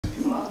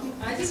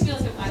I just feel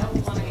like I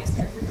don't want to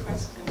answer every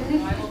question.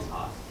 I will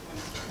talk.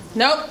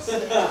 Nope.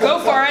 Go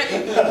for it.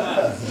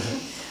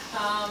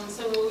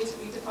 So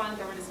we defined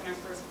governance in our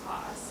first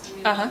class. And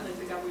we like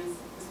the governance,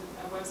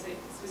 a website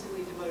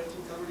specifically devoted to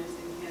governance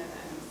in Canada,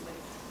 and it's like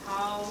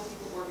how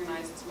people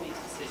organize to make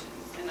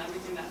decisions and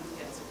everything that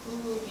entails. So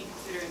who do you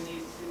consider in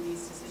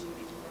these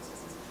decision-making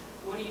processes?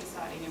 What are you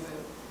deciding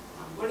about?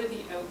 What are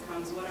the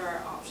outcomes? What are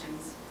our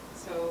options?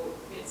 So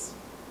it's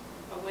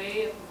a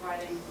way of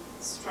providing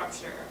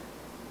structure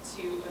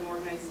to an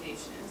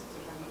organization, so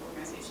we're talking about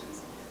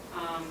organizations,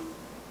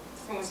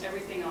 from which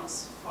everything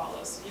else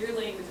follows. So you're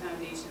laying the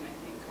foundation, I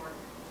think, or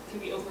it can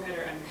be overhead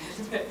or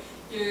underhead, but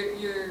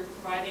you're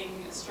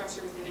providing a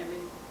structure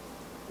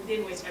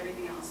within which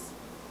everything else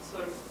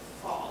sort of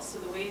falls. So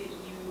the way that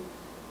you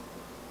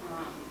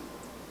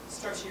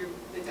structure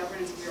the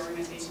governance of your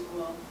organization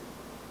will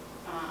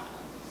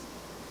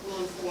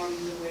inform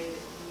the way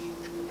that you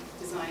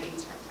design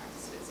HR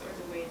practices, or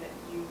the way that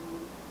you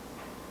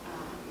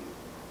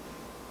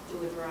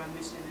deliver on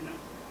mission and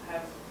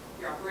have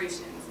your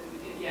operations.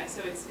 And yeah,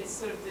 so it's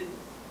sort of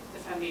the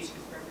foundation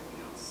for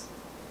everything else.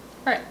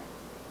 Right.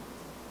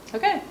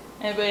 Okay.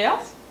 Anybody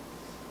else?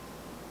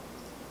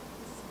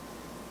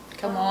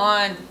 Come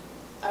on. Okay,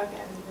 I'm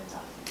going to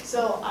talk.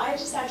 So I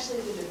just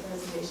actually did a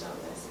presentation on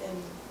this, and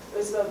it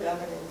was about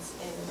governance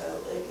and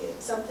about like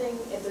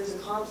if there's a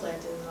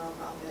conflict in the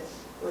nonprofit,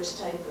 which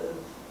type of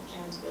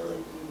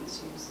accountability do you use?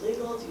 Do you use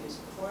legal? Do you use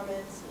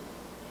performance?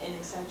 And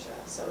etc.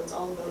 So it's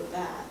all about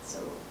that. So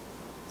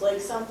like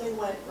something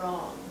went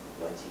wrong,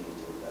 what do you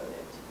do about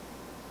it?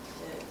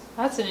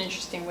 That's an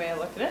interesting way to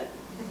look at it.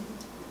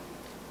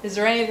 Is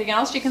there anything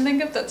else you can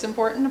think of that's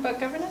important about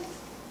governance?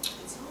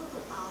 It's all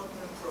about how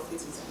non-profit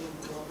is being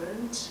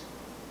governed.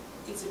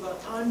 It's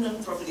about how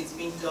non-profit is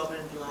being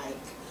governed,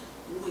 like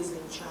who is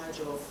in charge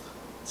of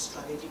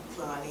strategic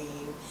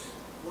planning,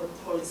 what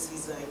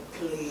policies are in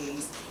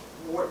place,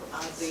 what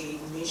are the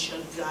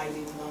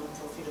mission-guided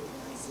non-profit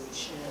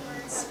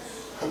organizations,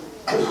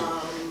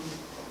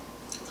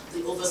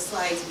 the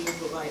oversight being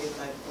provided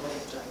by board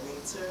of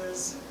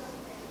directors,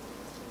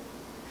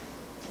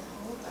 and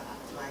all that,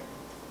 like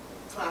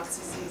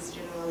practices,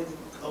 generally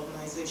the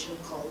organization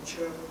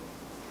culture,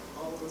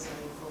 all those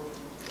are involved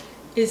in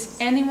governance. Is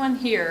anyone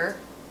here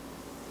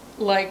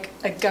like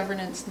a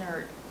governance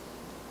nerd?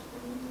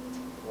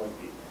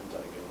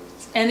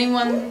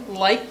 Anyone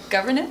like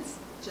governance?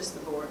 Just the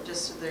board,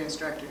 just the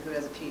instructor who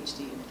has a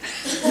PhD.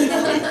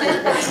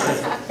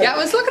 Yeah, I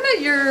was looking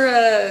at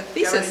your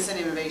thesis. Governance and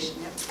innovation,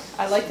 yep.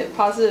 I liked it,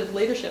 positive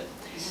leadership.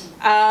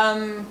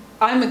 I'm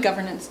a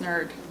governance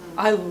nerd.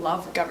 I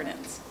love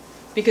governance.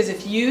 Because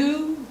if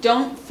you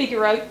don't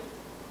figure out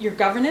your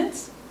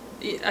governance,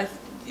 I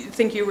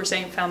think you were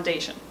saying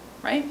foundation,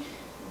 right?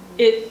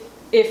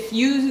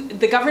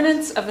 The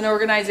governance of an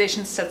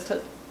organization sets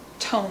the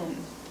tone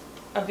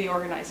of the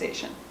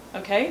organization,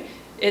 okay?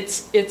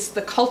 It's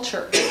the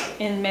culture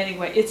in many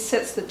ways. It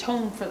sets the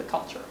tone for the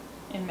culture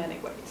in many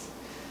ways.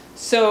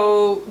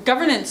 So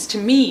governance to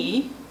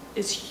me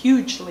is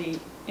hugely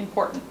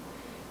important.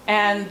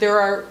 And there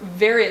are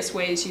various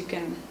ways you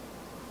can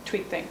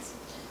tweak things.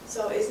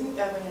 So isn't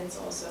governance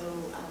also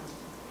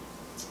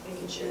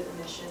making sure the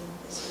mission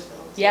is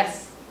fulfilled?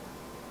 Yes.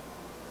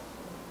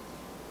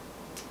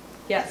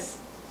 Yes.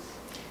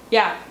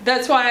 Yeah,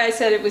 that's why I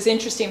said it was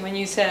interesting when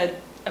you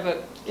said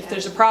about if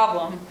there's a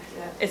problem.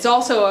 Yeah. It's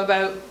also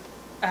about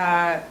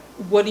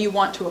what do you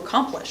want to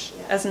accomplish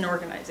as an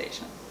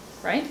organization,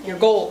 right? Your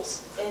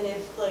goals. And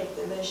if like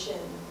the mission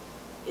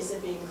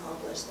isn't being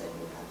accomplished, then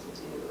you have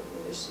to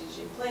do a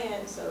strategic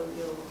plan so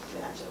you'll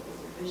match up with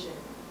your vision.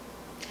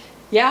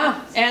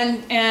 Yeah,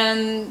 and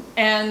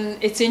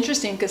it's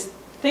interesting because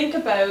think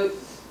about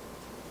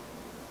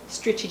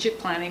strategic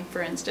planning,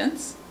 for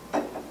instance,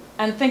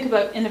 and think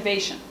about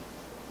innovation.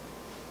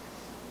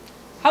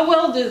 How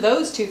well do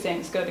those two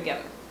things go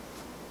together?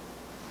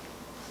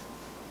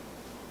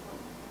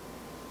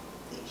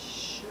 They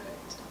should.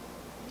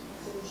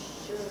 They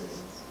should.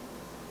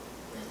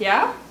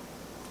 Yeah?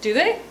 Do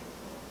they?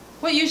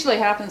 What usually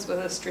happens with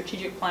a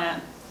strategic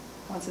plan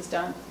once it's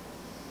done?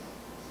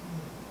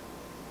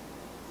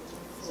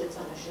 Sits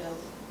on a shelf.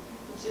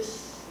 It just,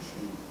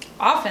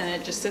 Often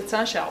it just sits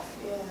on a shelf.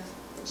 yeah,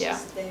 it's Yeah.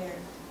 just there.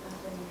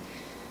 Nothing.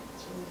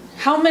 It's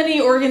really How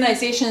many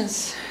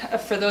organizations,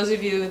 for those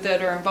of you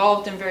that are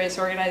involved in various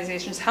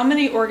organizations, how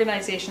many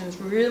organizations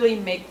really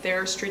make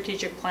their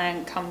strategic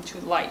plan come to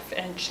life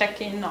and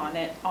check in on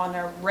it on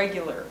a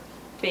regular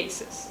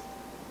basis?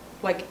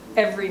 Like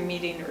every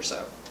meeting or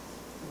so?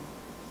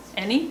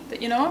 Any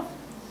that you know of?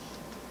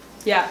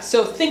 Yeah,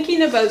 so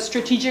thinking about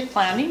strategic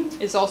planning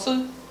is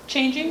also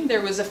changing.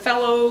 There was a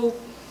fellow,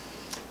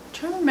 I'm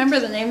trying to remember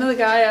the name of the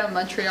guy out of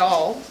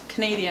Montreal,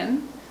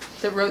 Canadian,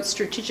 that wrote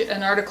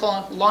an article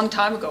a long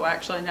time ago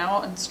actually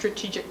now, and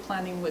strategic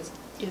planning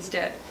is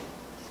dead.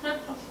 I'm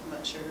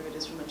not sure who it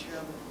is from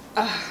Montreal.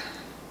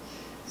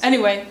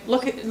 Anyway,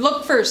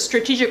 look for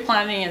strategic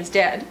planning is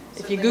dead.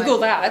 If you Google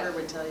that.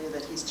 Would tell you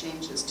that he's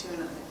changed his tune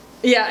on it.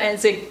 Yeah,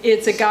 and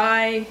it's a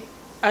guy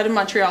out of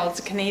Montreal. It's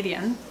a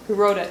Canadian who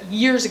wrote it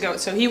years ago,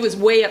 so he was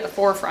way at the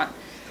forefront.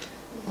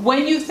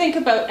 When you think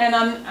about, and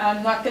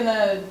I'm not going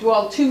to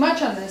dwell too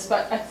much on this,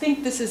 but I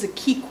think this is a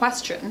key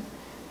question,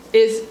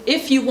 is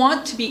if you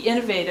want to be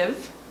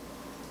innovative,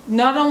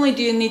 not only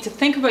do you need to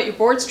think about your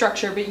board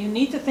structure, but you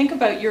need to think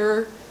about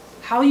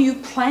how you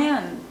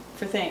plan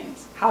for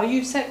things, how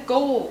you set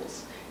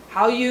goals,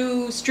 how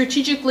you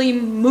strategically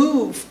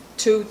move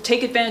to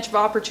take advantage of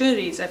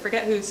opportunities. I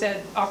forget who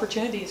said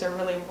opportunities are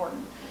really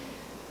important.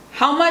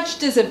 How much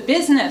does a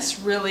business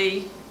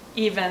really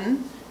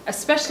even,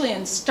 especially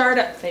in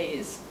startup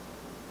phase,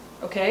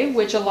 okay,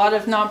 which a lot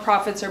of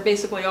nonprofits are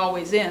basically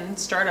always in,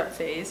 startup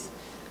phase,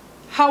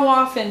 how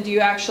often do you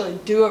actually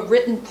do a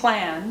written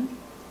plan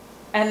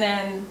and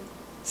then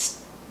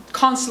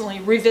constantly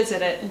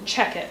revisit it and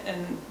check it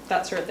and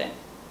that sort of thing?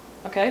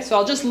 Okay, so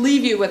I'll just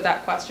leave you with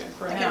that question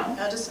for now.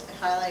 I'll just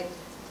highlight,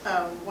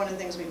 one of the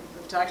things we've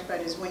talked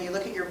about is when you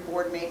look at your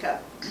board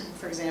makeup,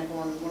 for example,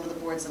 on one of the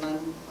boards that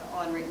I'm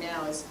on right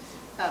now is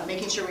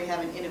making sure we have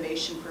an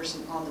innovation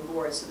person on the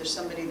board. So there's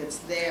somebody that's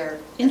there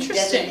that's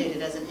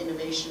designated as an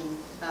innovation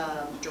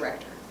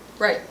director.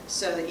 Right.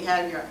 So that you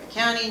have your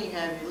accounting, you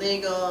have your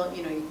legal,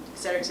 you know, et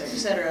cetera, et cetera, et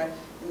cetera.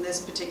 In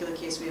this particular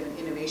case, we have an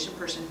innovation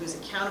person who's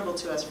accountable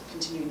to us for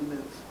continuing to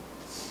move.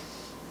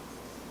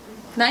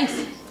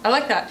 Nice. I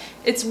like that.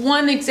 It's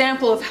one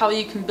example of how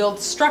you can build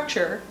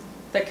structure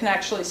that can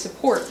actually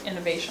support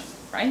innovation,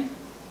 right?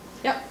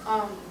 Yep.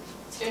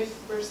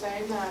 If we're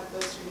saying that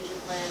the strategic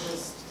plan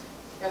just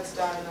gets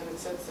done and then it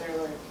sits there,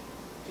 like,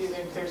 do you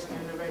think there's an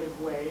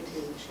innovative way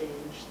to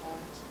change that?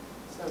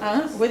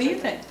 So What do you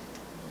think?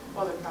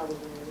 Well, there probably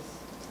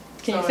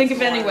is. Can you think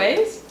of any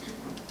ways?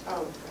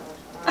 Oh,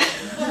 God.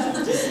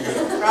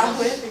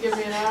 Probably, if you give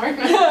me an hour.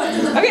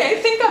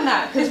 Okay, think on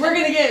that, because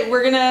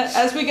we're gonna,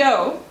 as we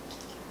go,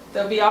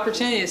 there'll be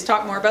opportunities to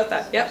talk more about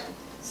that. Yep.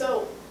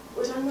 So,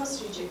 we're talking about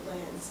strategic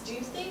plans. Do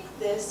you think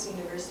this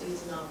university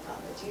is a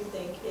nonprofit? Do you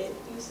think it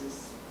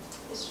uses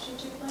the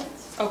strategic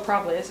plans? Oh,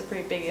 probably. It's a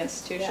pretty big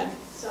institution. Yeah.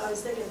 So I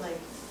was thinking, like,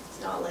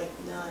 it's not like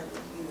none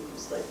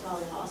use, like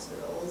probably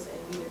hospitals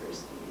and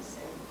universities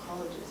and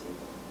colleges even.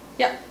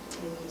 Yeah.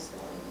 And use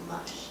going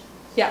much.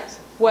 Yeah.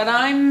 What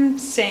I'm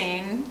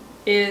saying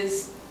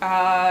is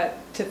to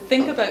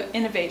think about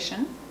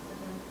innovation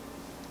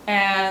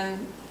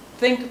and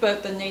think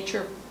about the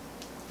nature of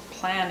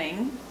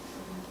planning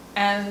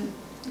and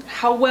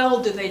how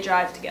well do they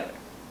jive together.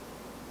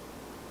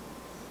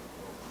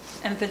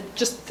 And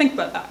just think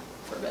about that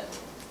for a bit.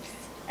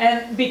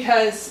 And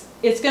because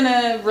it's going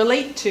to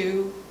relate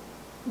to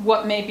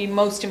what may be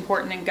most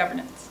important in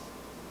governance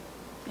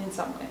in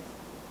some way.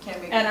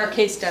 And our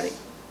case study.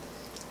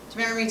 Do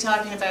you remember me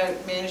talking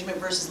about management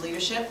versus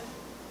leadership?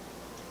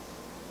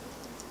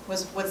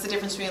 What's the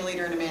difference between a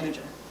leader and a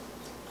manager?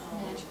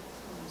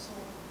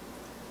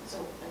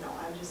 So, no,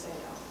 I'm just saying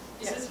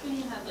no. Is this when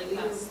you had like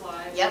that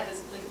slide? Yep.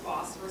 This, like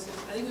boss versus,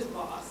 I think it was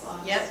boss.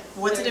 Yep.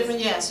 What's the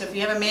difference? Yeah, so if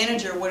you have a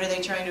manager, what are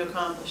they trying to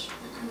accomplish?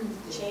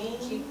 Change.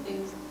 Keep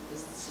things the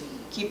same.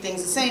 Keep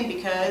things the same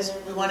because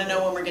we want to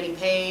know when we're getting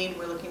paid,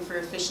 we're looking for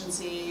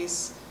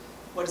efficiencies.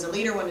 What does a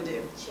leader want to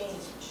do?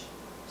 Change.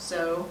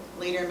 So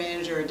leader and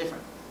manager are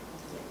different.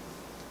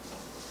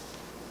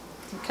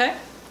 Okay,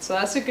 so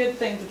that's a good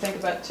thing to think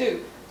about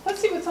too. Let's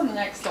see what's on the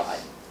next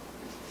slide.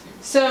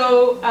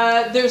 So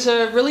there's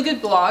a really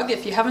good blog,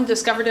 if you haven't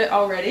discovered it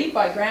already,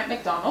 by Grant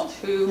McDonald,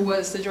 who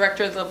was the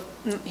director of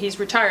the, he's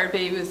retired,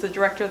 but he was the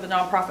director of the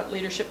nonprofit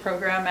leadership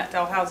program at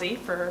Dalhousie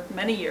for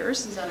many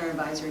years. He's on our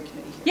advisory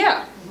committee here.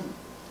 Yeah,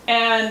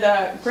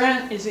 and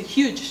Grant is a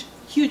huge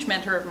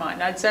mentor of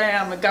mine. I'd say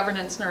I'm a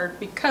governance nerd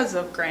because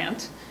of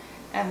Grant,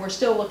 and we're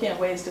still looking at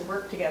ways to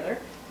work together.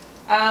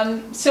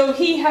 So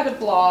he had a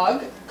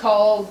blog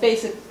called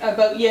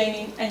about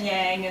Yin and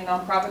Yang and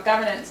nonprofit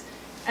governance.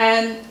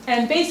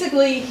 And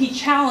basically he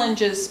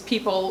challenges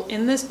people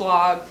in this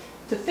blog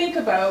to think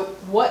about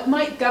what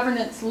might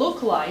governance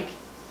look like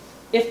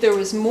if there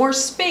was more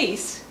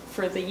space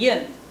for the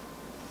yin.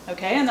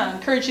 Okay, and I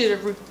encourage you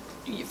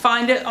to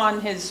find it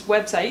on his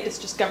website, it's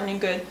just Governing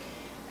Good,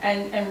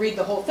 and read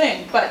the whole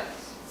thing. But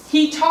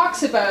he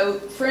talks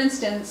about, for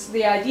instance,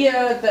 the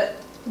idea that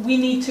we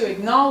need to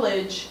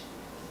acknowledge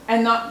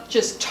and not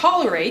just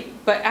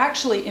tolerate, but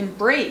actually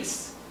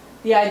embrace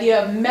the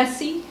idea of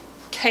messy,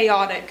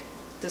 chaotic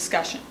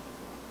discussion.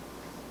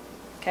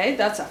 Okay,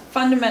 that's a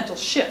fundamental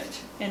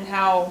shift in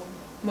how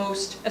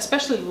most,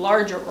 especially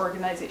larger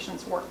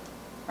organizations work,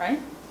 right?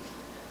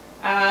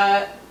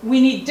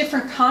 We need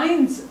different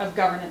kinds of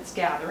governance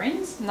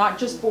gatherings, not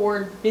just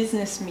board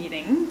business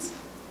meetings.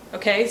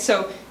 Okay,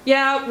 so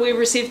yeah, we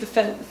received the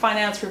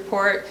finance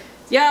report.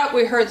 Yeah,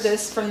 we heard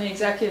this from the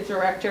executive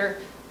director.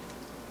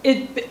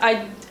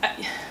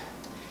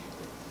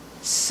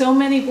 So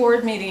many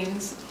board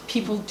meetings,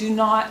 people do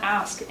not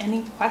ask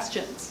any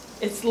questions.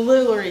 It's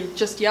literally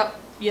just yep,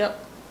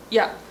 yep,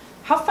 yep.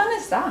 How fun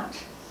is that?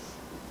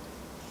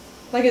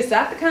 Like, is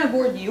that the kind of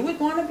board you would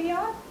want to be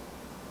on?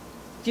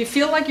 Do you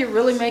feel like you're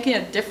really making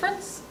a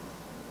difference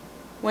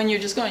when you're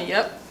just going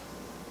yep?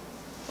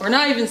 Or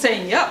not even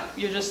saying yep,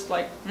 you're just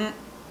like,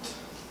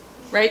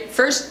 right?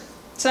 First,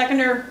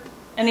 seconder,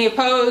 any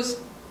opposed?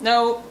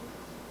 No.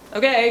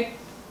 Okay,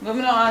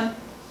 moving on.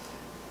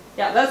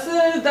 Yeah,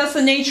 that's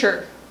the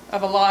nature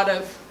of a lot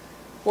of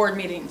board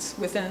meetings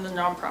within the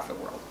nonprofit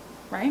world,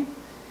 right?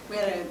 We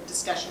had a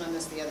discussion on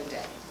this the other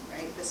day,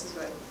 right? This is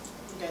what,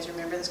 you guys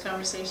remember this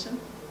conversation?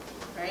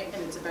 Right?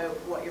 And it's about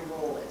what your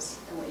role is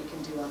and what you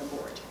can do on a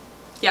board.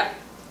 Yeah.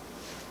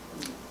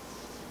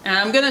 And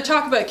I'm going to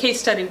talk about a case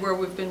study where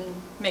we've been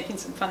making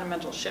some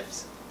fundamental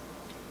shifts.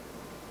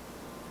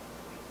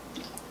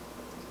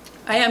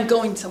 I am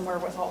going somewhere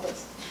with all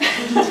this.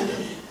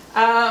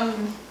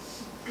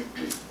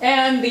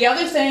 And the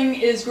other thing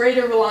is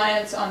greater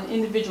reliance on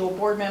individual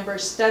board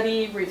members'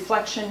 study,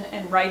 reflection,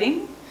 and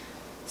writing.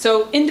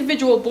 So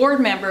individual board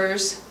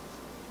members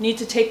need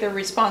to take their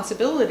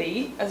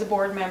responsibility as a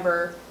board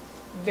member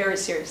very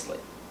seriously.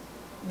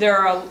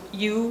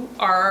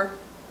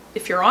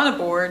 If you're on a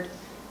board,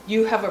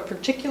 you have a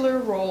particular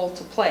role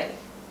to play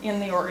in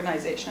the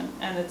organization,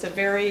 and it's a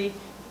very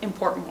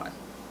important one.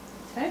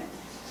 Okay?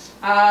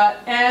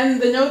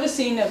 And the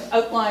noticing of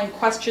outline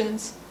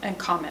questions and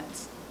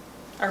comments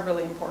are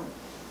really important.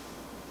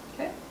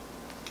 Okay?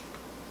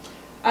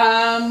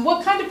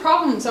 What kind of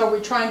problems are we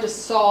trying to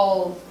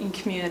solve in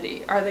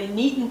community? Are they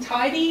neat and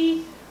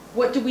tidy?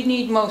 What do we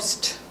need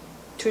most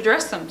to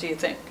address them, do you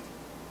think?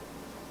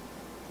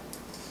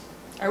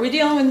 Are we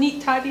dealing with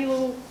neat, tidy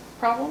little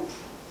problems?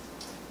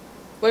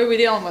 What are we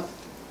dealing with?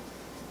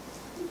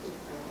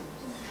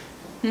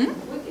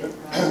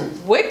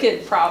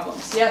 Wicked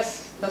problems,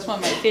 yes. That's one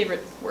of my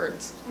favorite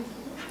words.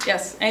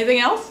 Yes, anything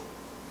else?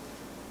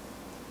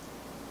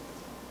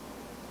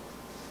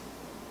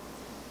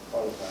 A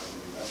lot of the time it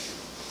can be messy.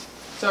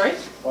 Sorry?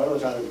 A lot of the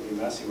time it can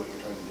be messy what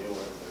you're trying to deal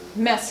with.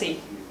 Messy, You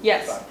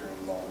yes. Factor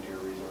in volunteer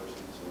resources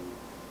and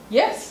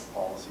Yes,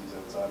 policies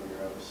outside of your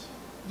house.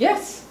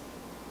 yes.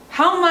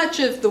 How much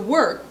of the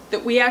work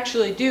that we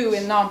actually do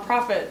in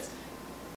nonprofits